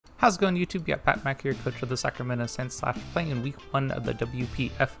How's it going, YouTube? Yeah, Pat Mack here, coach of the Sacramento Sand/, playing in week 1 of the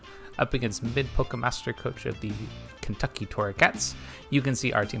WPF up against MidPokeMaster, coach of the Kentucky Torracats. You can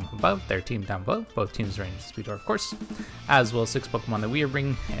see our team above, their team down below, both teams range Speedor, of course, as well as 6 Pokemon that we are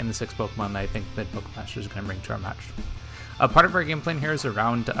bringing, and the 6 Pokemon that I think MidPokeMaster is going to bring to our match. Part of our game plan here is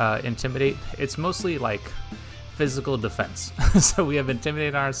around Intimidate. It's mostly like physical defense. So we have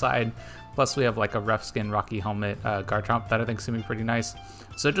Intimidate on our side, plus we have like a rough skin, rocky helmet, Garchomp that I think is going to be pretty nice.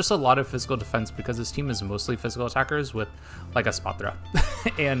 So just a lot of physical defense because this team is mostly physical attackers with like a spot throw.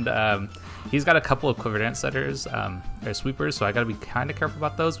 And he's got a couple of quiver dance setters, or sweepers, so I got to be kind of careful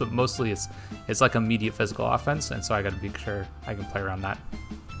about those, but mostly it's like immediate physical offense, and so I got to be sure I can play around that.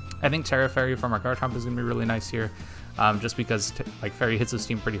 I think Terra Fairy from our Garchomp is going to be really nice here. Just because like Fairy hits this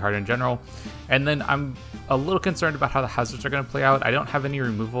team pretty hard in general. And then I'm a little concerned about how the hazards are going to play out. I don't have any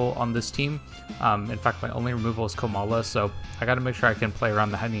removal on this team. In fact, my only removal is Komala, so I got to make sure I can play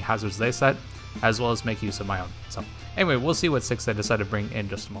around the any hazards they set, as well as make use of my own. So anyway, we'll see what 6 I decide to bring in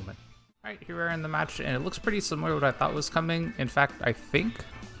just a moment. Alright, here we are in the match, and it looks pretty similar to what I thought was coming. In fact, I think...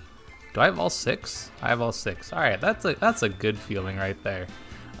 Do I have all 6? I have all 6. Alright, that's a good feeling right there.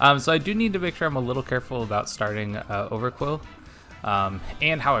 So I do need to make sure I'm a little careful about starting Overquill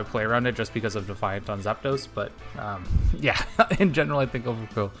and how I play around it, just because of Defiant on Zapdos. But yeah, in general, I think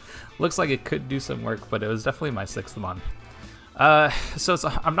Overquill looks like it could do some work, but it was definitely my 6th mon. So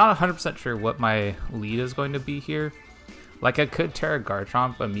I'm not 100% sure what my lead is going to be here. Like, I could Terra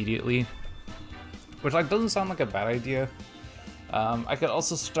Garchomp immediately, which like doesn't sound like a bad idea. I could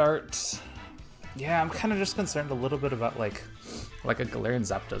also start... Yeah, I'm kind of just concerned a little bit about like a Galarian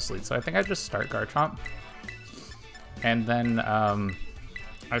Zapdos lead, so I think I just start Garchomp, and then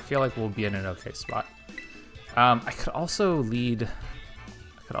I feel like we'll be in an okay spot. I could also lead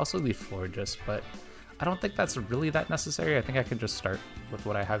Florges, but I don't think that's really that necessary. I think I can just start with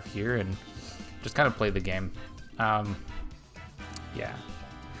what I have here and just kind of play the game. Yeah,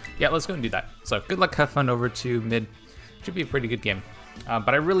 let's go and do that. So good luck, have fun over to mid. Should be a pretty good game. But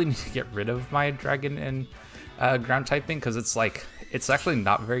I really need to get rid of my Dragon and ground typing, because it's actually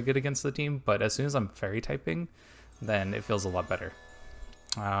not very good against the team, but as soon as I'm Fairy typing, then it feels a lot better.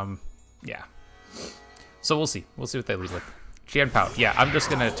 Yeah. So we'll see what they lead with. Chien-pao. Yeah, I'm just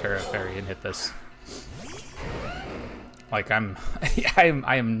gonna Terra Fairy and hit this. Like I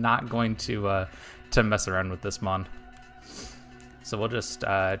am not going to mess around with this mon. So we'll just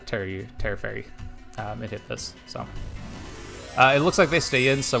Terra Fairy and hit this. So. It looks like they stay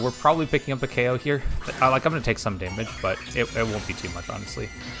in, so we're probably picking up a KO here. I'm going to take some damage, but it won't be too much, honestly.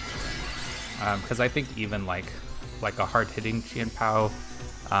 Because I think even like a hard-hitting chien-pao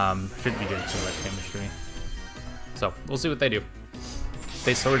shouldn't be doing too much damage to me. So we'll see what they do.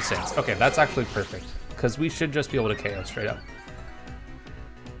 They Sword Sands. Okay, that's actually perfect, because we should just be able to KO straight up.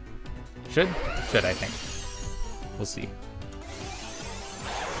 Should, I think. We'll see.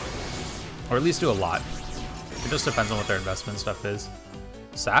 Or at least do a lot. It just depends on what their investment stuff is.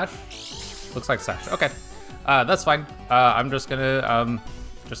 Sash? Looks like Sash. Okay. That's fine. I'm just gonna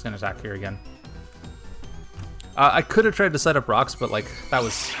attack here again. I could have tried to set up rocks, but like that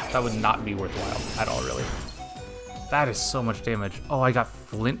would not be worthwhile at all, really. That is so much damage. Oh, I got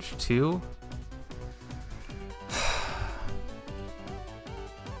flinch too?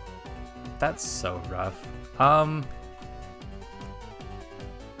 That's so rough.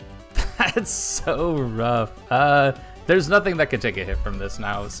 That's so rough. There's nothing that could take a hit from this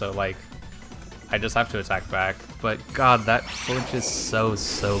now, so like I just have to attack back. But god, that flinch is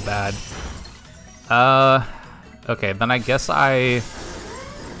so bad. Okay, then I guess I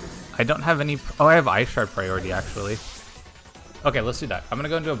don't have any. Oh, I have Ice Shard priority actually. Okay, let's do that. I'm gonna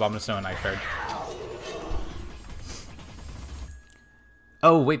go into Abomasnow and Ice Shard.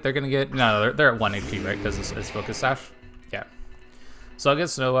 Oh wait, they're gonna get they're at 1 HP, right? Because it's Focus Sash. Yeah. So I'll get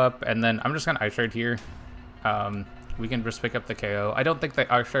Snow up, and then I'm just gonna Ice Shard here. We can just pick up the KO. I don't think they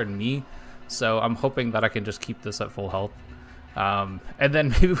Ice Shard me, so I'm hoping that I can just keep this at full health. And then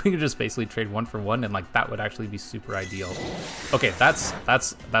maybe we can just basically trade 1 for 1, and like that would actually be super ideal. Okay, that's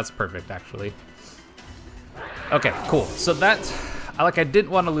perfect actually. Okay, cool. So that I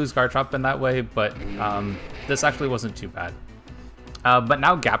didn't want to lose Garchomp in that way, but this actually wasn't too bad. But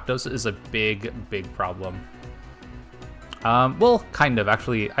now Zapdos is a big problem. Well, kind of,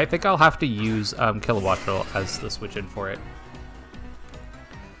 actually. I think I'll have to use Kilowattrel as the switch in for it.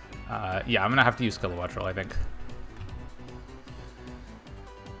 Yeah, I'm gonna have to use Kilowattrel, I think.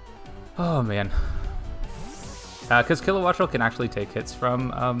 Oh, man. Because Kilowattrel can actually take hits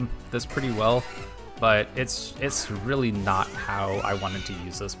from this pretty well, but it's really not how I wanted to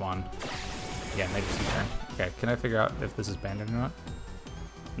use this one. Yeah, negative turn. Okay, can I figure out if this is banded or not?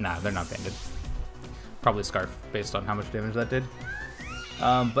 Nah, they're not banded. Probably Scarf, based on how much damage that did.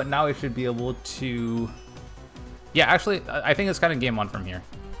 But now I should be able to... Yeah, actually, I think it's kind of game on from here.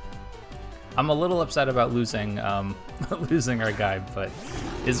 I'm a little upset about losing losing our guy, but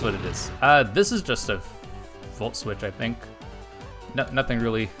is what it is. This is just a Volt Switch, I think. No, nothing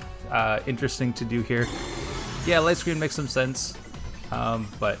really interesting to do here. Yeah, Light Screen makes some sense,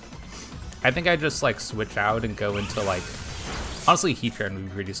 but I think I just like switch out and go into like... Honestly, Heatran would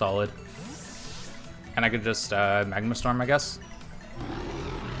be pretty solid. And I could just Magma Storm, I guess.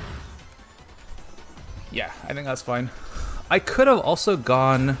 Yeah, I think that's fine. I could have also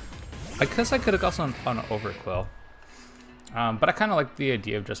gone... I guess I could have gone on Overquill. But I kind of like the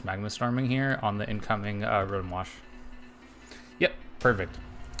idea of just Magma Storming here on the incoming rotom-wash. Yep, perfect.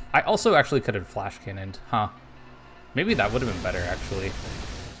 I also actually could have Flash Cannoned, huh? Maybe that would have been better, actually.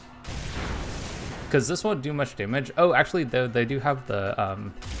 Because this won't do much damage. Oh, actually, they do have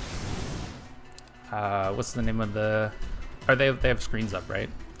the... what's the name of the... Or they have screens up, right?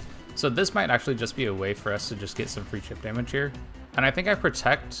 So this might actually just be a way for us to just get some free chip damage here. And I think I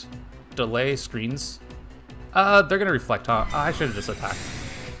protect, delay, screens. They're gonna reflect, huh? Oh, I should have just attacked.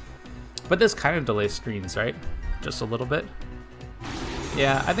 But this kind of delays screens, right? Just a little bit.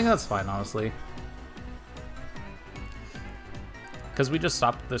 Yeah, I think that's fine, honestly. Because we just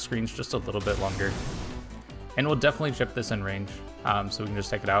stopped the screens just a little bit longer. And we'll definitely chip this in range, so we can just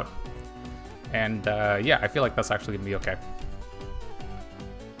take it out. And yeah, I feel like that's actually gonna be okay.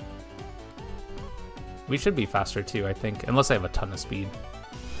 We should be faster too, I think, unless they have a ton of speed.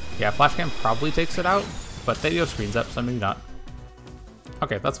 Yeah, Flash Cam probably takes it out, but they do have screens up, so maybe not.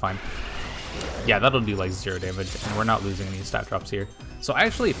 Okay, that's fine. Yeah, that'll do like 0 damage, and we're not losing any stat drops here. So I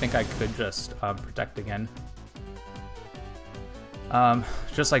actually think I could just protect again.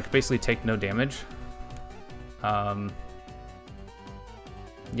 Just like basically take no damage. Yeah,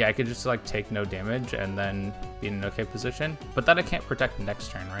 I could just like take no damage and then be in an okay position. But then I can't protect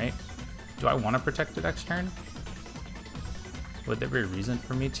next turn, right? Do I want to protect it next turn? Would there be a reason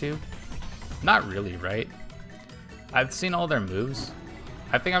for me to? Not really, right? I've seen all their moves.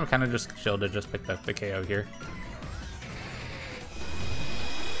 I think I'm kind of just chill to just pick up the KO here.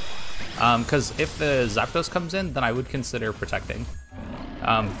 Because if the Zapdos comes in, then I would consider protecting.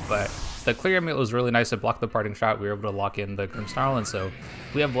 But the clear amulet was really nice. It blocked the parting shot. We were able to lock in the Grimmsnarl, and so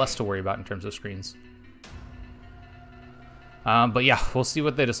we have less to worry about in terms of screens. But yeah, we'll see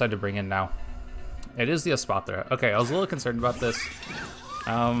what they decide to bring in now. It is the Espathra. Okay, I was a little concerned about this.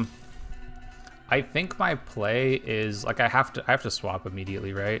 I think my play is like I have to swap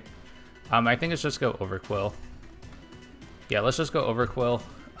immediately, right? I think it's just go Overquill. Yeah, let's just go Overquill.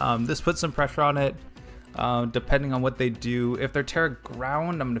 This puts some pressure on it. Depending on what they do, if they're Terra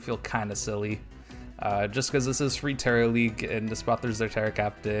Ground, I'm gonna feel kind of silly. Just because this is free Terra League and the Espathra's their Terra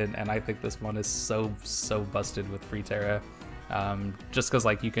Captain, and I think this one is so busted with free Terra. Just because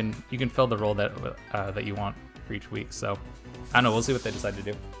like you can fill the role that that you want for each week. So I don't know. We'll see what they decide to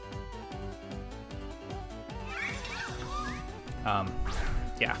do.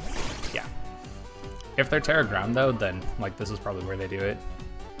 Yeah. If they're Terra Ground though, then like this is probably where they do it.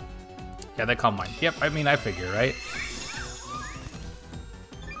 Yeah, they Calm Mind. Yep, I mean I figure, right?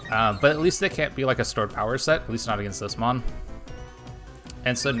 But at least they can't be like a stored power set. At least not against this mon.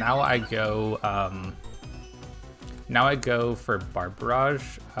 And so now I go. Now I go for Barb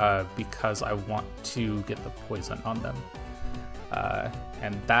Barrage because I want to get the poison on them.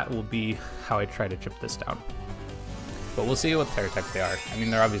 And that will be how I try to chip this down. But we'll see what Terra type they are. I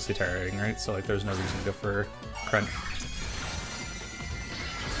mean, they're obviously Terraring, right? So like there's no reason to go for Crunch.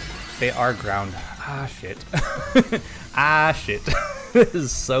 They are ground. Ah, shit. Ah, shit. This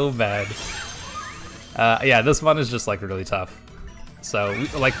is so bad. Yeah, this one is just like really tough. So we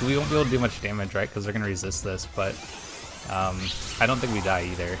won't be able to do much damage, right? Because they're gonna resist this, but I don't think we die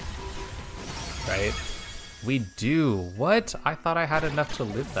either, right? We do. What? I thought I had enough to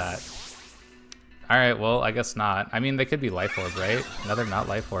live that. All right, well, I guess not. I mean, they could be Life Orb, right? No, they're not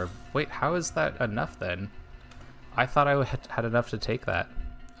Life Orb. Wait, how is that enough then? I thought I had enough to take that.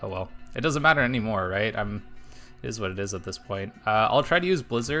 Oh well, it doesn't matter anymore, right? It is what it is at this point. I'll try to use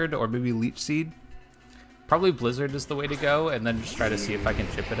Blizzard or maybe Leech Seed. Probably Blizzard is the way to go, and then just try to see if I can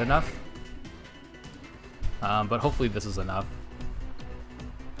chip it enough. But hopefully this is enough.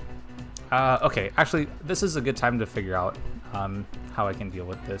 Okay, actually, this is a good time to figure out how I can deal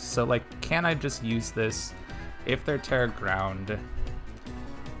with this. So, like, can I just use this if they're Terra Ground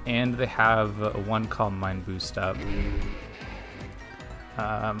and they have one Calm Mind boost up?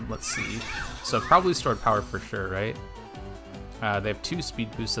 Let's see. So probably stored power for sure, right? They have 2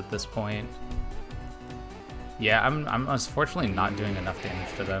 speed boosts at this point. Yeah, I'm unfortunately not doing enough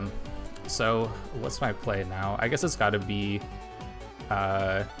damage to them. So what's my play now? I guess it's got to be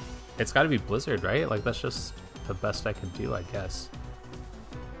Blizzard, right? Like that's just the best I can do, I guess.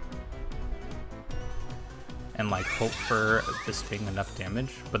 And like hope for this being enough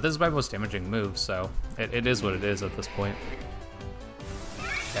damage. But this is my most damaging move, so it is what it is at this point.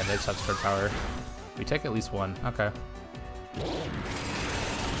 Yeah, they just have sword power. We take at least one. Okay.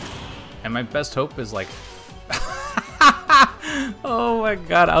 And my best hope is like... Oh my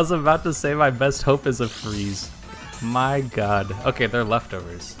god, I was about to say my best hope is a freeze. My god. Okay, they're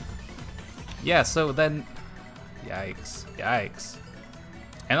leftovers. Yeah, so then... Yikes. Yikes.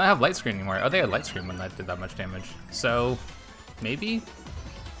 And I don't have light screen anymore. Oh, they had light screen when that did that much damage. So, maybe?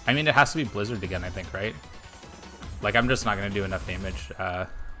 I mean, it has to be Blizzard again, I think, right? Like, I'm just not going to do enough damage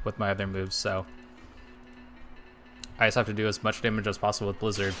with my other moves, so... I just have to do as much damage as possible with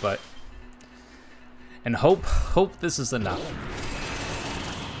Blizzard, but... And hope this is enough.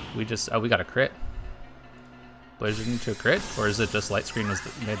 We just... Oh, we got a crit. Blizzard into a crit? Or is it just light screen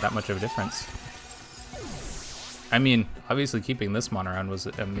made that much of a difference? I mean, obviously keeping this mon around was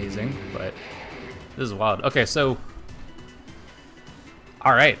amazing, but this is wild. Okay, so...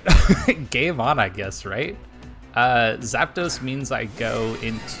 Alright. Game on, I guess, right? Zapdos means I go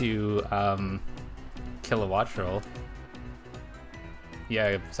into Kilowatt Roll.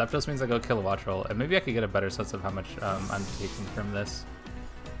 Yeah, Zapdos means I go Kilowatt Roll, and maybe I could get a better sense of how much I'm taking from this.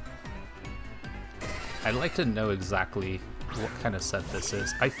 I'd like to know exactly what kind of set this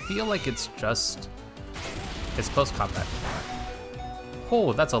is. I feel like it's just... It's close combat.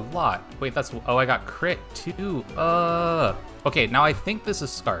 Oh, that's a lot. Wait, that's... Oh, I got crit too. Okay, now I think this is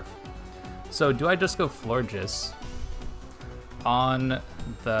Scarf. So do I just go Florges on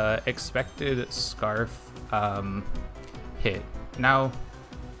the expected Scarf hit? Now,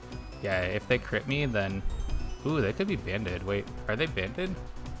 yeah, if they crit me, then... Ooh, they could be banded. Wait, are they banded?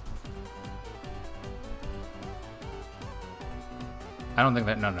 I don't think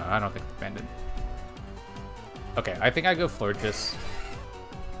that... No, I don't think they're banded. Okay, I think I go Florges.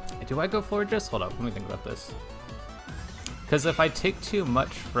 Do I go Florges? Hold up, let me think about this. Because if I take too much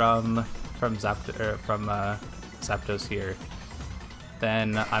from Zapdos here,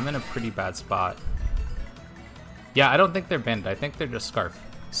 then I'm in a pretty bad spot. Yeah, I don't think they're banded. I think they're just Scarf.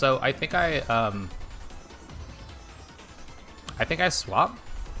 So I think I swap.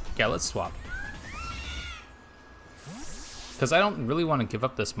 Yeah, let's swap. Because I don't really want to give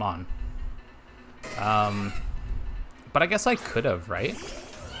up this mon. But I guess I could have, right?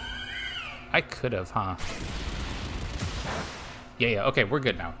 I could have, huh? Yeah, okay, we're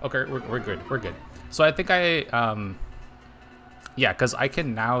good now. Okay, we're good. So I think yeah, because I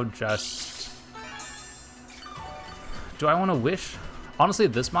can now just... Do I want to wish? Honestly,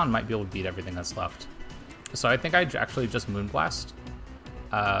 this mon might be able to beat everything that's left. So I think I actually just Moonblast.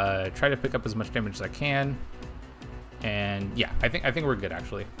 Try to pick up as much damage as I can. And yeah, I think we're good,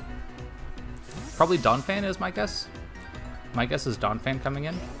 actually. Probably Donphan is my guess. My guess is Donphan coming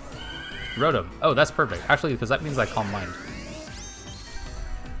in. Rotom. Oh, that's perfect. Actually, because that means I Calm Mind.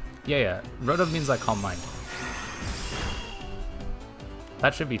 Yeah. Rotom means I Calm Mind.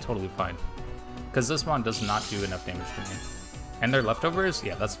 That should be totally fine. Because this mon does not do enough damage to me. And their leftovers?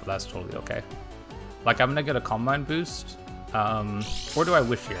 Yeah, that's totally okay. Like, I'm going to get a Calm Mind boost. Or do I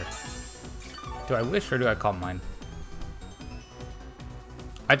Wish here? Do I Wish or do I Calm Mind?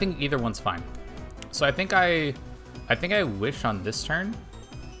 I think either one's fine. So I think I Wish on this turn.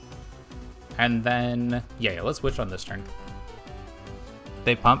 And then, yeah, let's Wish on this turn.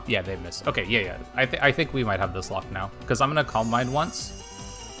 They pump? Yeah, they miss. Okay, yeah. I think we might have this locked now. Because I'm going to Calm Mind once.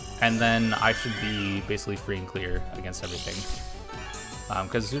 And then I should be basically free and clear against everything.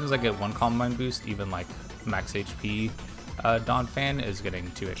 Because as soon as I get one Calm Mind boost, even like max HP Donphan is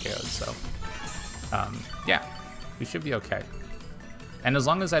getting 2 hit KO'd. So, yeah, we should be okay. And as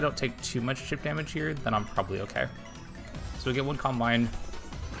long as I don't take too much chip damage here, then I'm probably okay. So we get one Calm Mind.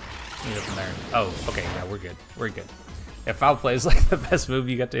 We go from there. Oh, okay, yeah, we're good. We're good. If Foul Play is like the best move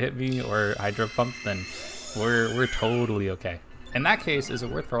you get to hit me, or Hydro Pump, then we're totally okay. In that case, is it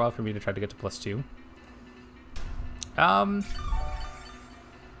worth for a while for me to try to get to +2?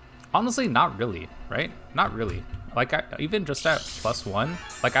 Honestly, not really, right? Not really. Like, even just at +1,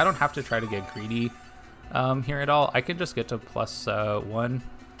 like, I don't have to try to get greedy here at all. I can just get to +1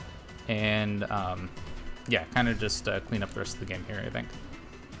 and, yeah, kind of just clean up the rest of the game here, I think.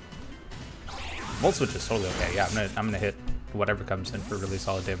 Volt Switch is totally okay. Yeah, I'm gonna hit whatever comes in for really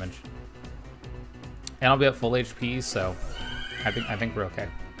solid damage. And I'll be at full HP, so I think we're okay.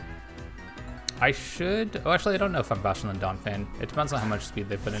 I should... Oh, actually, I don't know if I'm faster than Donphan. It depends on how much speed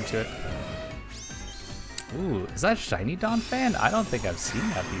they put into it. Ooh, is that Shiny Donphan? I don't think I've seen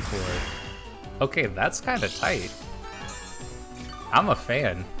that before. Okay, that's kind of tight. I'm a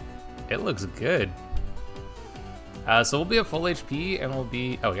fan. It looks good. So we'll be at full HP, and we'll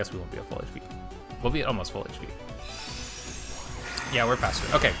be... Oh, I guess we won't be at full HP. We'll be at almost full HP. Yeah, we're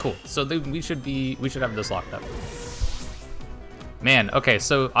faster. Okay, cool. So we should have this locked up. Man, okay,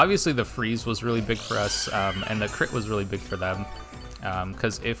 so obviously the freeze was really big for us, and the crit was really big for them.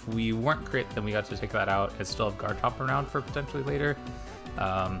 Because if we weren't crit, then we got to take that out and still have guard top around for potentially later.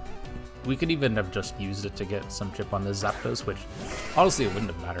 We could even have just used it to get some chip on the Zapdos, which honestly it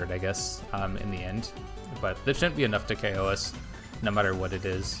wouldn't have mattered, I guess, in the end. But this shouldn't be enough to KO us, no matter what it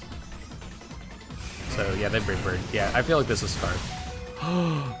is. So yeah, they Brave Bird. Yeah, I feel like this is Scarf.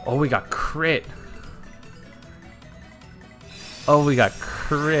 Oh, we got crit. Oh, we got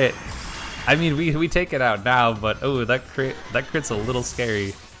crit. I mean, we take it out now, but oh, that crit's a little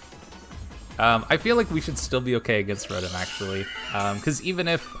scary. I feel like we should still be okay against Rotom, actually, because even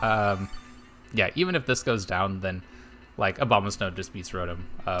if even if this goes down, then like Abomasnow just beats Rotom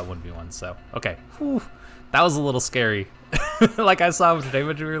 1v1. So okay, whew, that was a little scary. Like I saw how much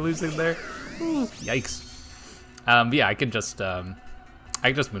damage we were losing there. Whew, yikes. But yeah, I can just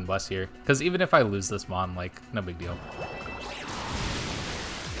Moonblast here, because even if I lose this Mon, like no big deal.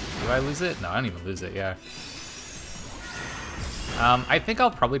 Do I lose it? No, I don't even lose it, yeah. I think I'll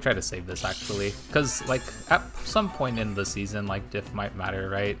probably try to save this, actually. Because, like, at some point in the season, like, diff might matter,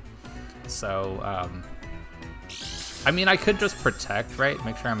 right? So, I mean, I could just protect, right?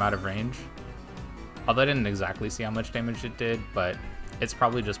 Make sure I'm out of range. Although I didn't exactly see how much damage it did, but it's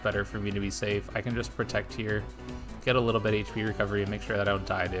probably just better for me to be safe. I can just protect here, get a little bit HP recovery, and make sure that I don't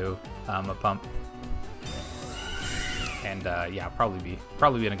die to a pump. And yeah, probably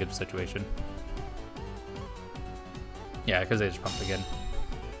be in a good situation. Yeah, because they just pump again.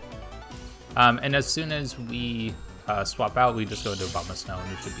 And as soon as we swap out, we just go into Abomasnow, and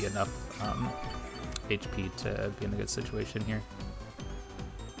there should be enough HP to be in a good situation here.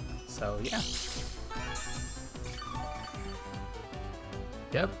 So yeah.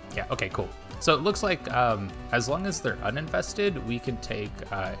 Yep. Yeah. Okay. Cool. So it looks like as long as they're uninvested, we can take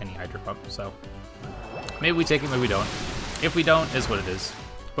any Hydro Pump. So maybe we take it, maybe we don't. If we don't, is what it is.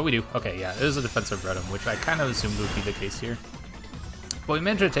 But we do. Okay, yeah, it is a defensive Rotom, which I kind of assumed would be the case here. But we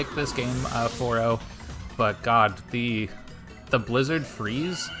managed to take this game 4-0. But God, the Blizzard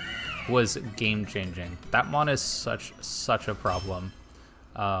Freeze was game-changing. That Mon is such a problem.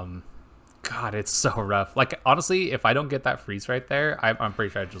 God, it's so rough. Like, honestly, if I don't get that freeze right there, I'm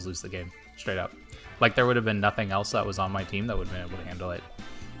pretty sure I'd just lose the game, straight up. Like, there would have been nothing else that was on my team that would have been able to handle it.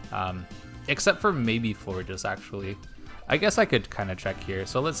 Except for maybe Florges, actually. I guess I could kind of check here.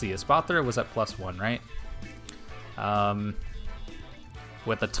 So let's see, Espathra was at +1, right?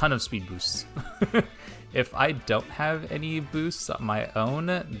 With a ton of speed boosts. If I don't have any boosts on my own,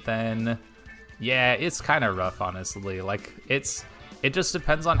 then yeah, it's kind of rough, honestly. Like, it just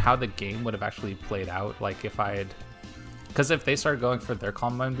depends on how the game would have actually played out. Like, if I had... Because if they started going for their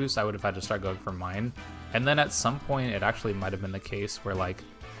Calm Mind boost, I would have had to start going for mine. And then at some point, it actually might have been the case where, like,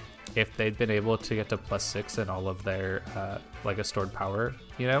 if they'd been able to get to +6 in all of their like a stored power,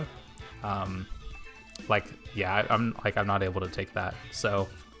 you know, like yeah, I'm not able to take that. So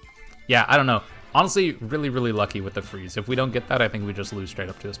yeah, I don't know. Honestly, really lucky with the freeze. If we don't get that, I think we just lose straight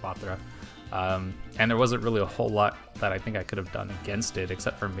up to Espathra. And there wasn't really a whole lot that I think I could have done against it,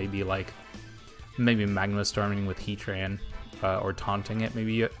 except for maybe Magma Storming with Heatran or taunting it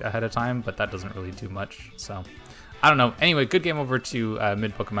maybe ahead of time, but that doesn't really do much. So I don't know. Anyway, good game over to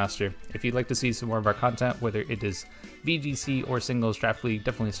MidPokeMaster. If you'd like to see some more of our content, whether it is VGC or Singles Draft League,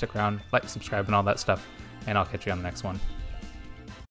 definitely stick around, like, subscribe, and all that stuff, and I'll catch you on the next one.